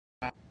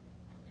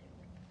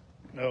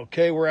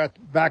Okay, we're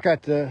back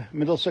at the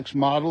Middlesex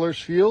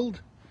Modelers Field,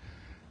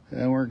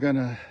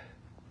 and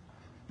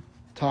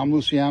Tom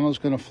Luciano's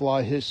gonna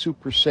fly his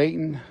Super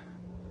Satan,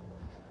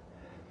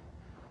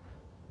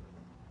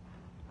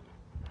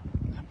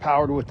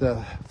 powered with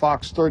the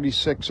Fox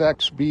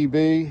 36X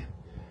BB.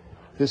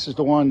 This is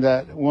the one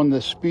that won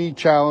the speed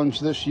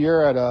challenge this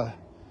year at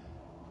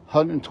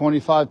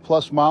 125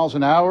 plus miles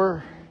an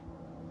hour.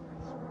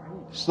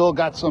 Still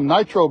got some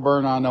nitro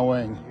burn on the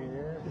wing.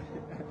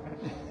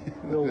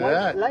 The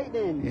white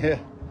lightning. Yeah.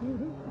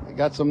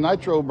 Got some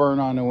nitro burn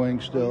on the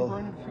wing still. Are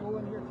you running fuel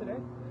in here today?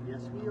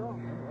 Yes, we are. All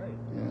right.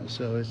 Yeah,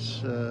 so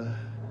it's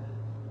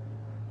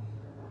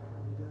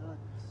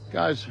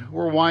guys,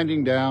 we're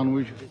winding down.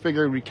 We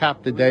figured we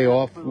cap the day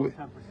off. We'll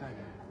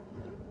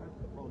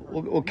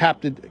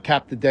cap the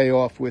day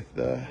off with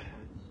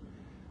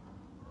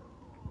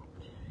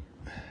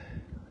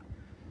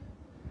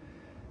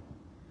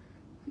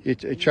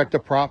check the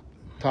prop,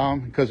 Tom,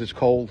 because it's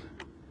cold.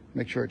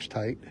 Make sure it's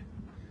tight.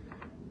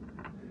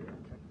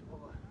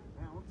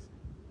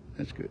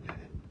 That's good.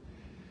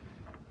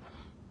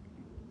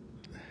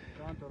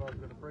 John thought I was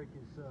going to break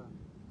his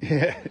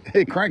yeah,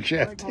 hey,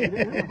 crankshaft.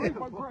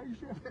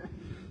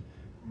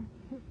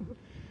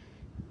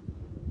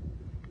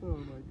 Oh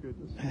my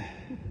goodness.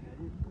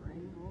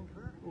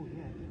 Oh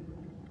yeah.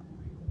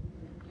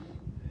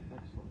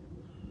 Excellent.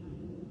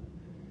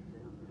 Down to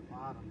the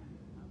bottom.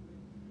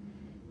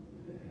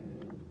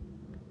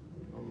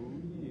 Oh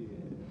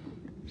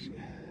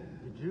yeah.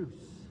 The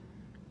juice.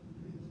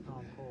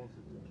 Tom calls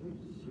it the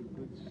juice.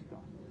 Good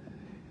stuff.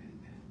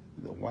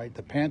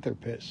 The panther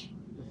piss.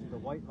 This is the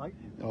white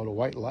lightning. Oh, the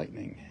white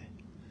lightning.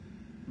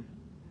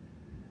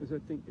 Is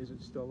it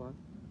still on?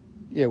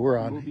 Yeah, we're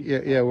on.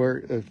 Yeah,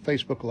 we're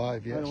Facebook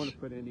Live. Yes. I don't want to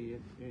put any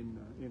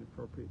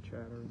inappropriate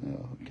chatter.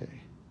 Oh,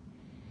 okay.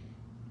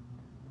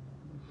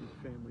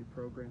 Family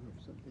program or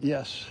something.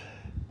 Yes.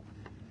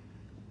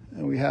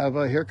 And we have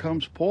here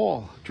comes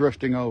Paul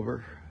drifting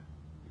over.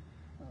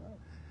 All right.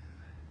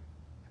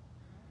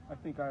 I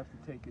think I have to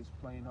take his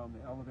plane on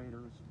the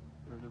elevators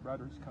or the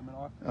rudders coming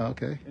off.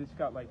 Okay. And it's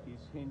got like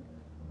these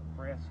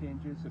brass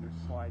hinges that are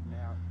sliding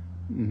out.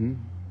 Mm-hmm.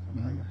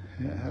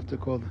 Yeah, I have to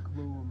call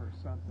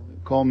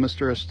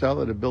Mr.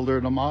 Estella, the builder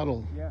of the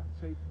model. Yeah,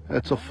 see,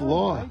 that's a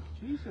flaw. Mike,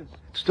 Jesus.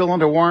 It's still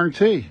under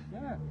warranty.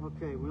 Yeah.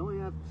 Okay, we only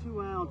have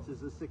 2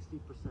 ounces of 60%.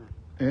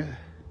 Yeah.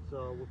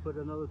 So we'll put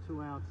another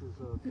 2 ounces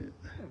of.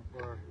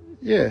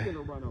 Yeah.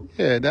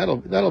 Yeah,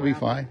 that'll be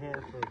fine. Half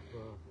of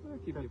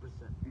 10%.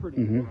 Pretty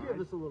mm-hmm. Give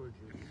us a little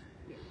juice.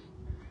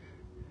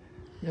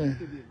 Yeah.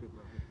 Give you a good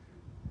rubber.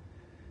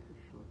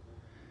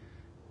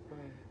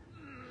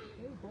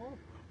 Hey, Paul.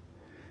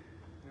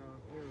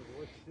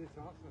 What's this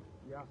awesome?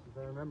 Yeah, I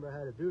remember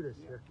how to do this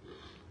here.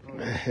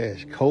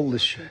 It's cold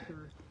as shit.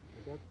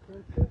 Okay.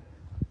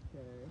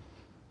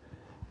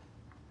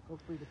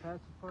 Hopefully the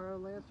pacifier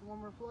lasts one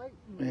more flight.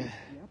 Yeah. Yep.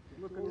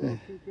 Looking a little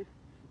ticket.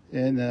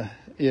 And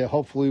yeah,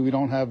 hopefully we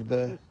don't have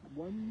the,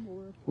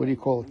 what do you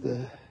call it,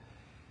 the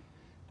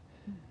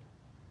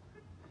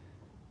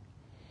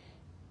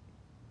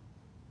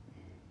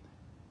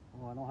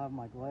oh, I don't have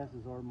my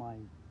glasses or my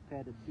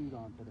padded suit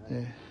on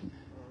today.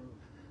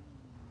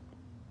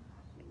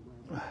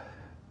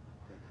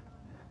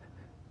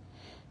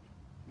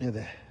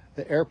 Yeah,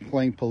 the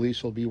airplane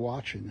police will be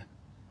watching.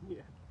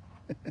 Yeah.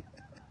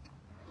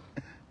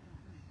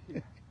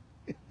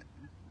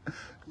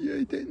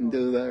 You didn't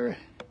do that right.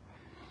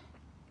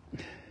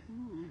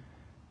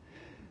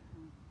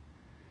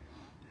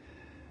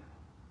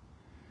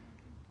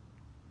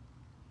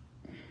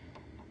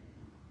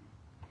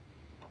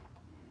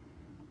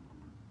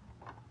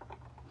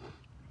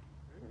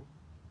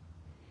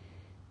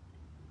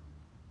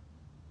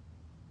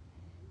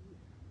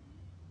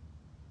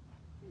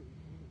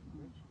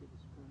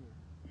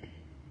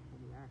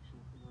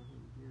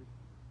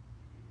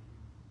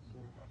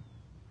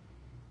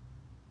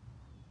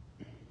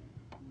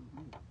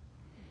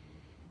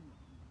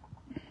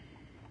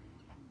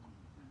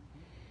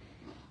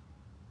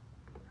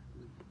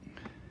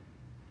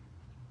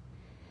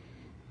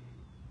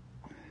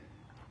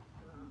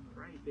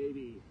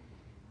 Baby.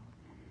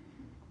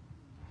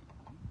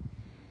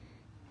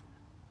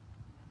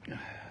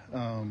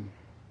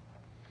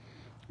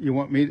 You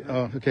want me?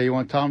 Okay. You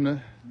want Tom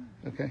to?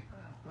 Okay.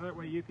 That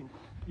way you can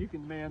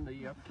man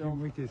the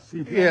film. We can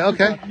see. Yeah.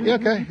 Okay. Yeah.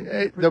 Okay.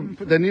 Hey,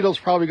 the needle's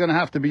probably going to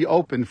have to be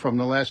open from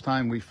the last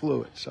time we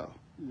flew it. So.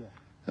 Yeah.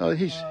 Oh,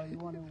 he's. You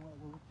want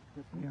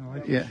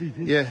to, Yeah.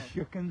 Yeah.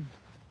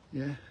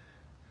 Yeah.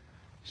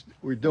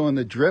 We're doing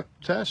the drip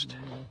test.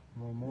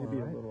 Maybe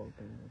a little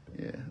open.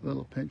 Yeah, a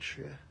little pinch.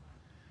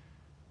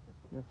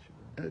 Yeah.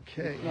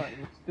 Okay.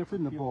 It's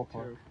different in the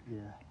ballpark.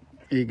 Yeah.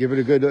 You give it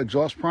a good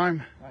exhaust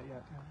prime. Not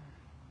yet.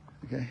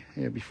 Okay.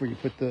 Yeah. Before you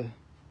put the.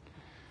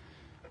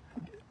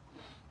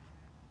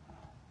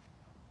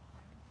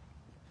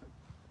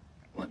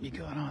 Let me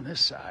go on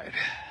this side.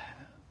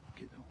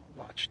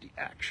 Watch the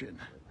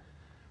action.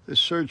 The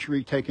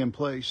surgery taking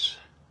place.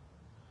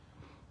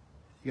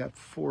 You got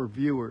 4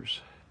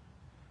 viewers.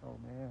 Oh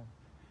man.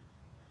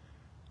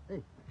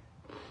 Hey.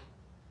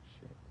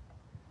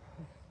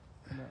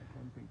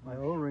 My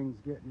O-ring's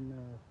getting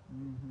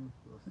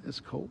It's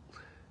cold.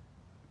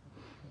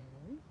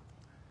 okay.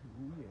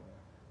 Ooh, yeah.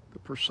 The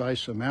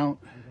precise amount.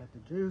 We got the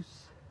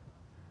juice.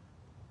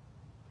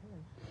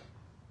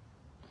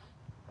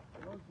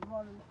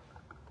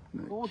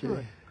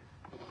 Okay.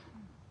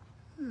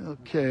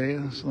 Okay,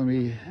 so let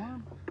me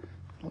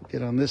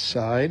get on this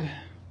side.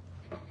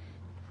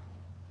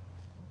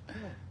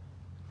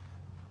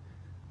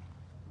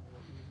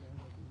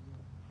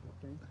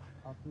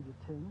 I'll do the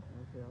tin.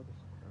 Okay, I'll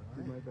just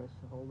do my best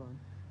to hold on.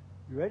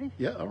 You ready?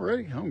 Yeah, I'm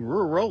ready.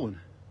 We're rolling.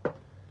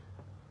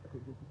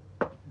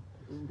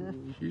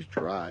 She's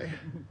dry.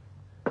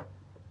 Yeah,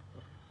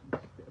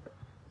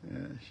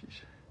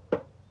 she's.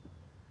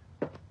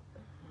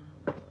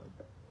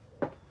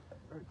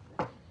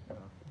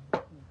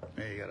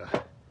 Hey, you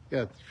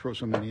gotta throw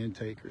some in the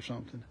intake or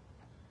something.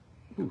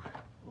 Ooh.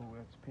 Oh,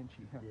 that's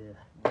pinchy. Huh? Yeah.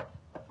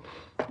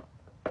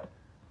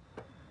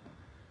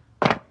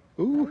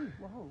 Ooh.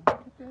 Whoa, look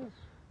at this.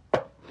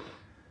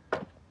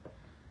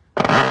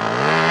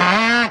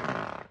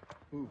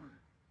 Ooh.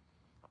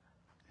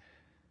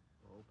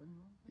 Open.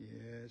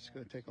 Yeah, it's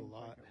gonna take a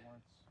lot. Like it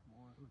wants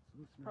more.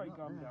 It's probably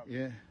gummed up.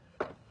 Yeah.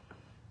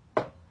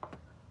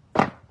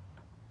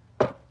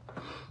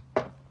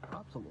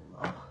 Pops a little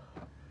low.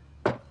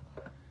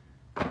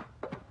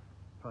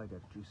 Probably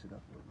got to juice it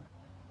up a little bit.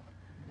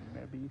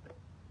 Maybe.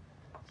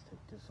 Let's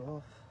take this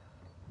off.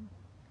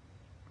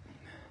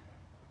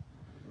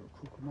 A little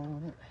cucumber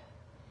on it.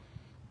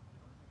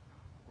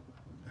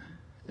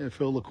 Yeah,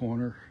 fill the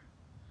corner.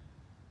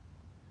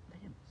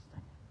 Damn this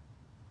thing.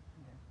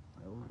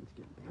 Oh, it's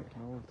getting big.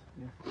 Old.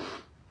 Yeah.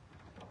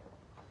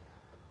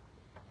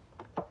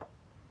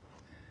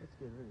 Let's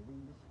get rid of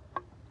these.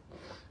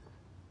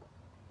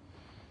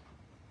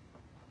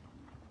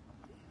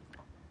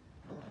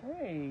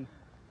 Hey.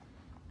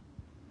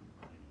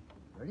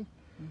 Ready?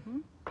 Mm-hmm.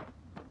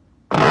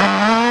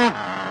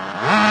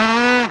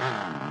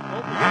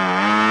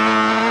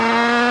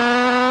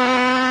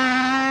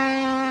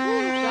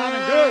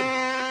 Sounding good.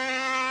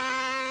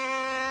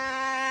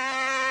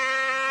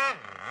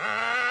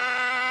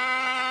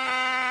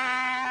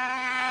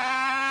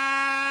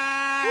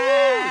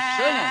 Woo,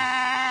 singing.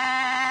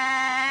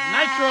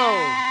 Nitro.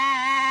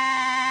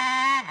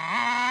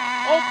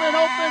 Open,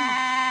 open.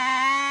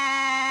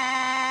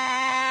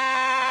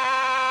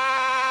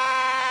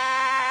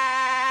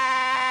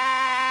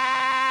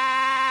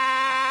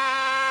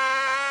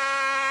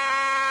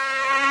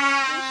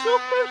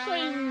 Super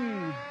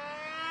sing.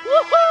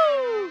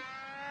 Woohoo!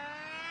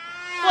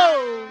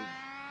 Whoa!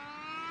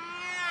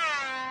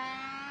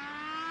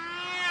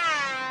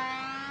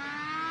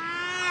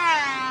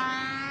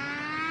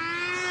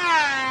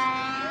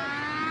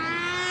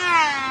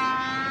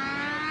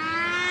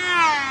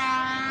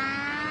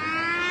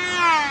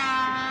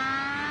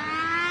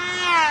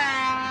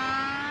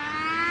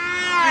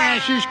 Man,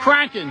 she's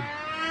cranking.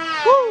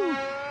 Woo!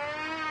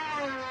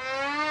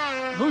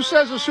 Who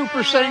says a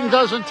Super Satan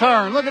doesn't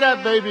turn? Look at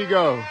that baby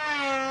go.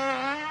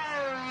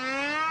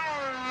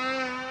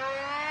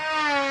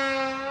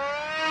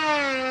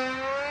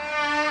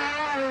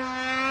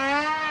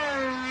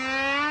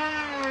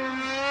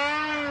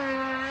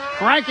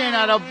 Cranking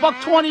at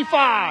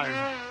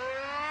 $1.25.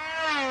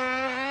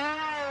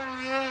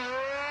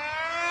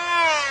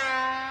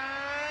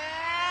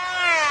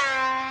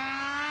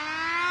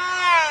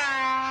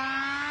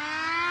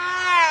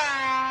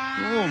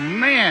 Oh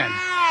man.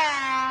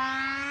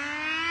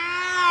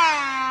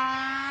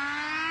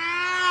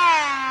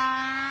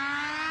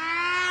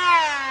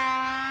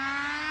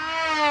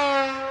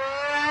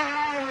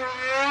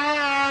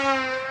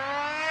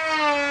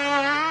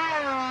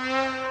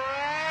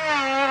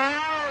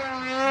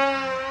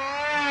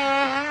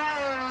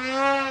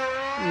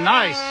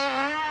 Nice.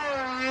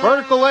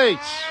 Vertical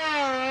eights.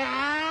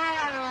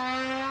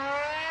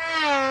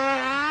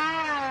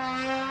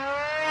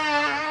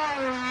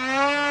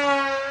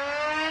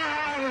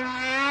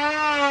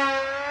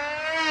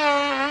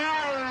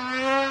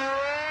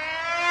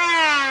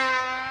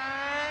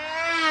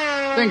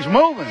 Thing's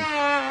moving.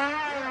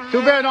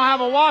 Too bad I don't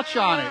have a watch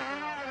on it. You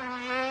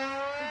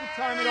can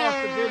time it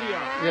off the video.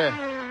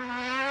 Yeah.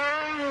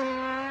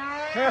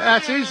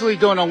 That's easily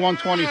doing a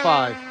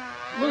 125.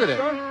 Look at it.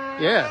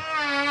 Yeah.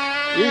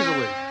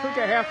 Easily. Took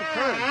a half a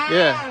turn.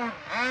 Yeah.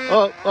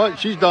 Oh,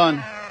 she's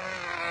done.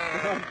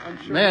 I'm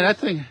sure. Man, that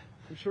thing.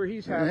 I'm sure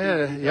he's happy.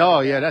 Yeah. Oh,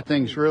 yeah. That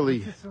thing's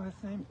really.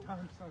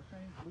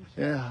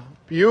 Yeah.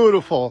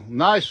 Beautiful.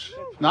 Nice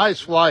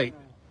flight.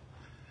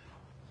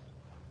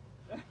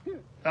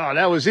 Oh,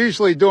 that was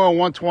easily doing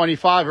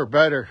 125 or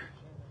better.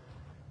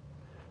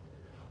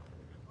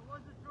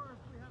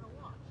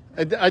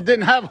 I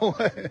didn't have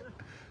a.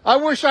 I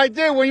wish I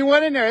did. When you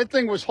went in there, that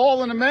thing was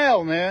hauling the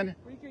mail, man.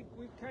 We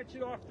catch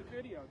it off the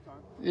video, Tom.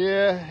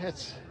 Yeah,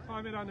 it's.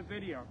 Time it on the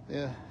video.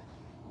 Yeah.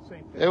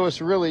 Same thing. It was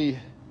really.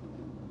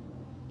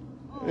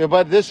 Yeah,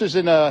 but this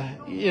isn't a.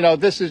 You know,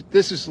 this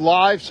is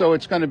live, so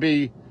it's going to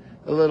be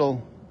a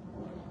little.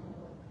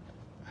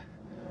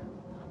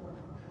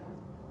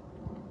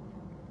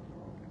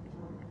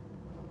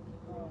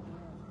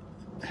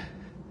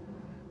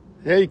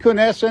 Yeah, you couldn't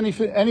ask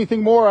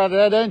anything more out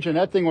of that engine.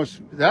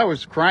 That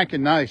was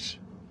cranking nice.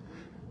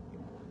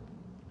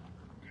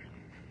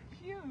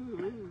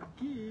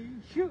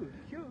 These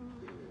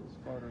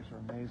photos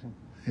are amazing.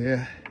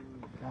 Yeah.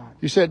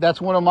 You said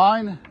that's one of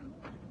mine?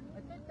 I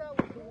think that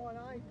was the one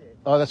I did.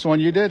 Oh, that's the one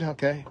you did?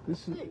 Okay.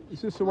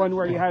 Is this the one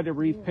where you had to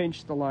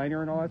re-pinch the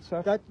liner and all that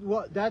stuff?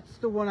 That's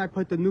the one I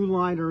put the new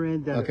liner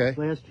in. That Okay.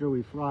 last year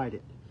we fried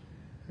it.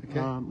 Okay.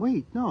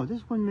 Wait, no,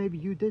 this one maybe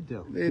you did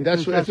do.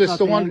 That's Because if it's not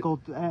the one, angled,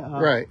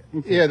 right?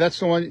 intake. Yeah, that's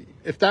the one.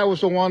 If that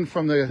was the one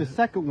from The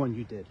second one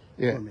you did.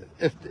 yeah, For me.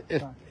 if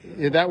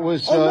yeah, that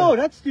was Oh no,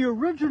 that's the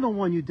original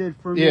one you did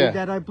for me. Yeah.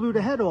 That I blew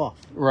the head off.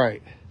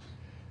 right.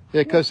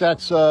 Yeah, because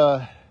that's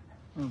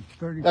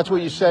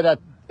what you said.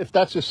 If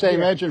that's the same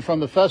Yeah. engine from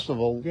the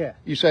festival, Yeah.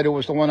 you said it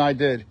was the one I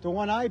did. The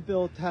one I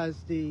built has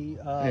the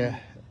Yeah.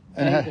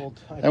 angled.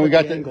 And we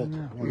got the angled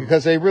one.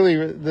 because they really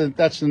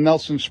that's the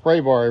Nelson spray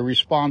bar. It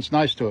responds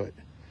nice to it.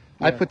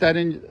 I put that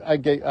in. I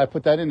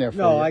put that in there for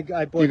No, you.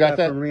 I bought You got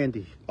that from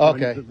Randy.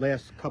 Okay. The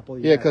last couple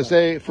of Yeah, years. because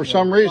they for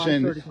some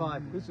reason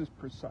 535. This is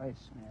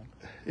precise,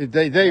 man.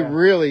 they Yeah.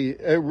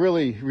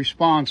 really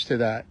responds to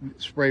that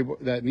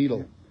that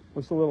needle. It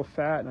was a little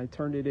fat, and I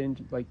turned it in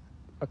like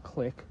a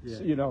click, Yeah.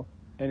 you know,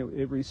 and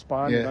it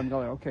responded. Yeah. I'm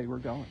going, okay, we're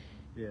going.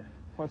 Yeah.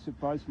 Plus, it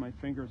buzzed my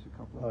fingers a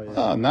couple of Oh, times.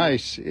 yeah. Oh,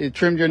 nice! It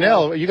trimmed your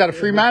nail. You got a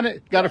free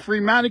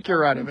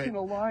manicure out of it. Pinching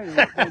a line,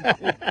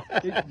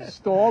 it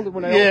stalled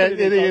when I Yeah,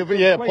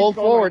 opened it. pulled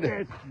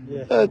forward.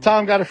 Yeah.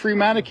 Tom got a free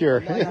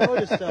manicure. I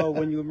noticed though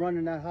when you're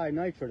running that high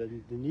nitro, the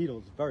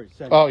needle's very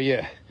sensitive. Oh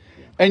yeah,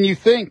 and you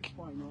think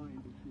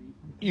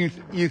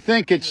you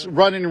think it's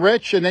running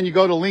rich, and then you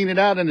go to lean it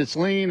out, and it's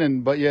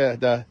lean, but yeah,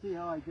 See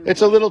how I did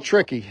it's a little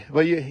tricky.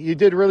 But you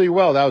did really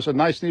well. That was a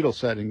nice needle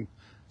setting,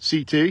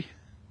 CT.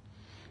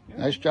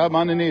 Nice job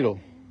on the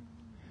needle.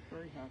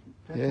 Very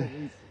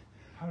happy.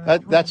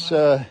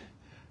 Yeah,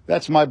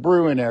 that's my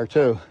brew in there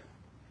too.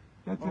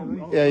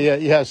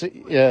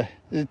 Yeah.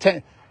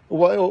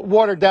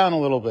 Watered down a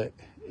little bit.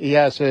 He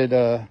has it.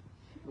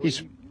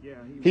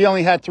 He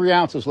only had 3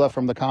 ounces left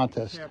from the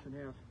contest. Half and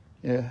half.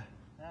 Yeah.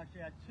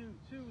 Actually, I had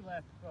two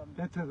left from.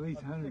 That's at least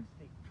of 100.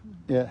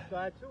 60. Yeah. So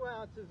I had 2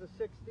 ounces of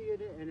 60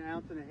 in it and an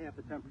ounce and a half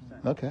of 10%.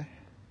 Okay.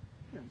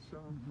 Yeah, so,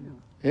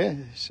 Yeah.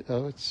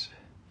 So it's.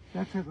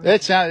 That's at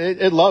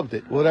least. It loved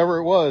it. Whatever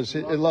it was,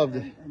 it loved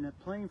it. And the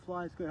plane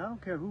flies good. I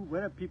don't care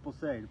whatever people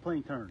say. The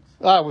plane turns.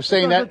 I was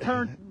saying Does it that.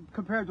 turn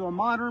compared to a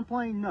modern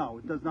plane? No,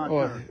 it does not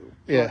Well, turn.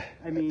 yeah.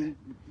 But, I mean,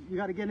 you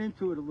got to get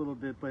into it a little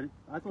bit, but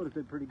I thought it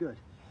did pretty good.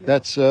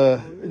 That's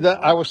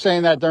I was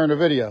saying that during the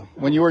video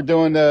when you were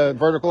doing the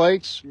vertical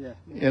eights. Yeah.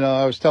 You know,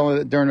 I was telling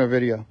it during the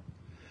video.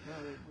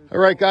 All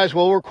right, guys.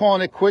 Well, we're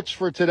calling it quits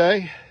for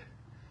today.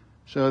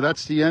 So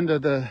that's the end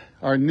of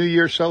our New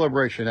Year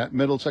celebration at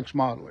Middlesex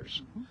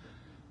Modelers.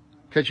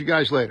 Catch you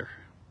guys later.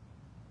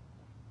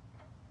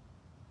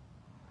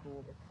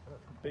 cool.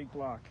 Big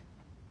block.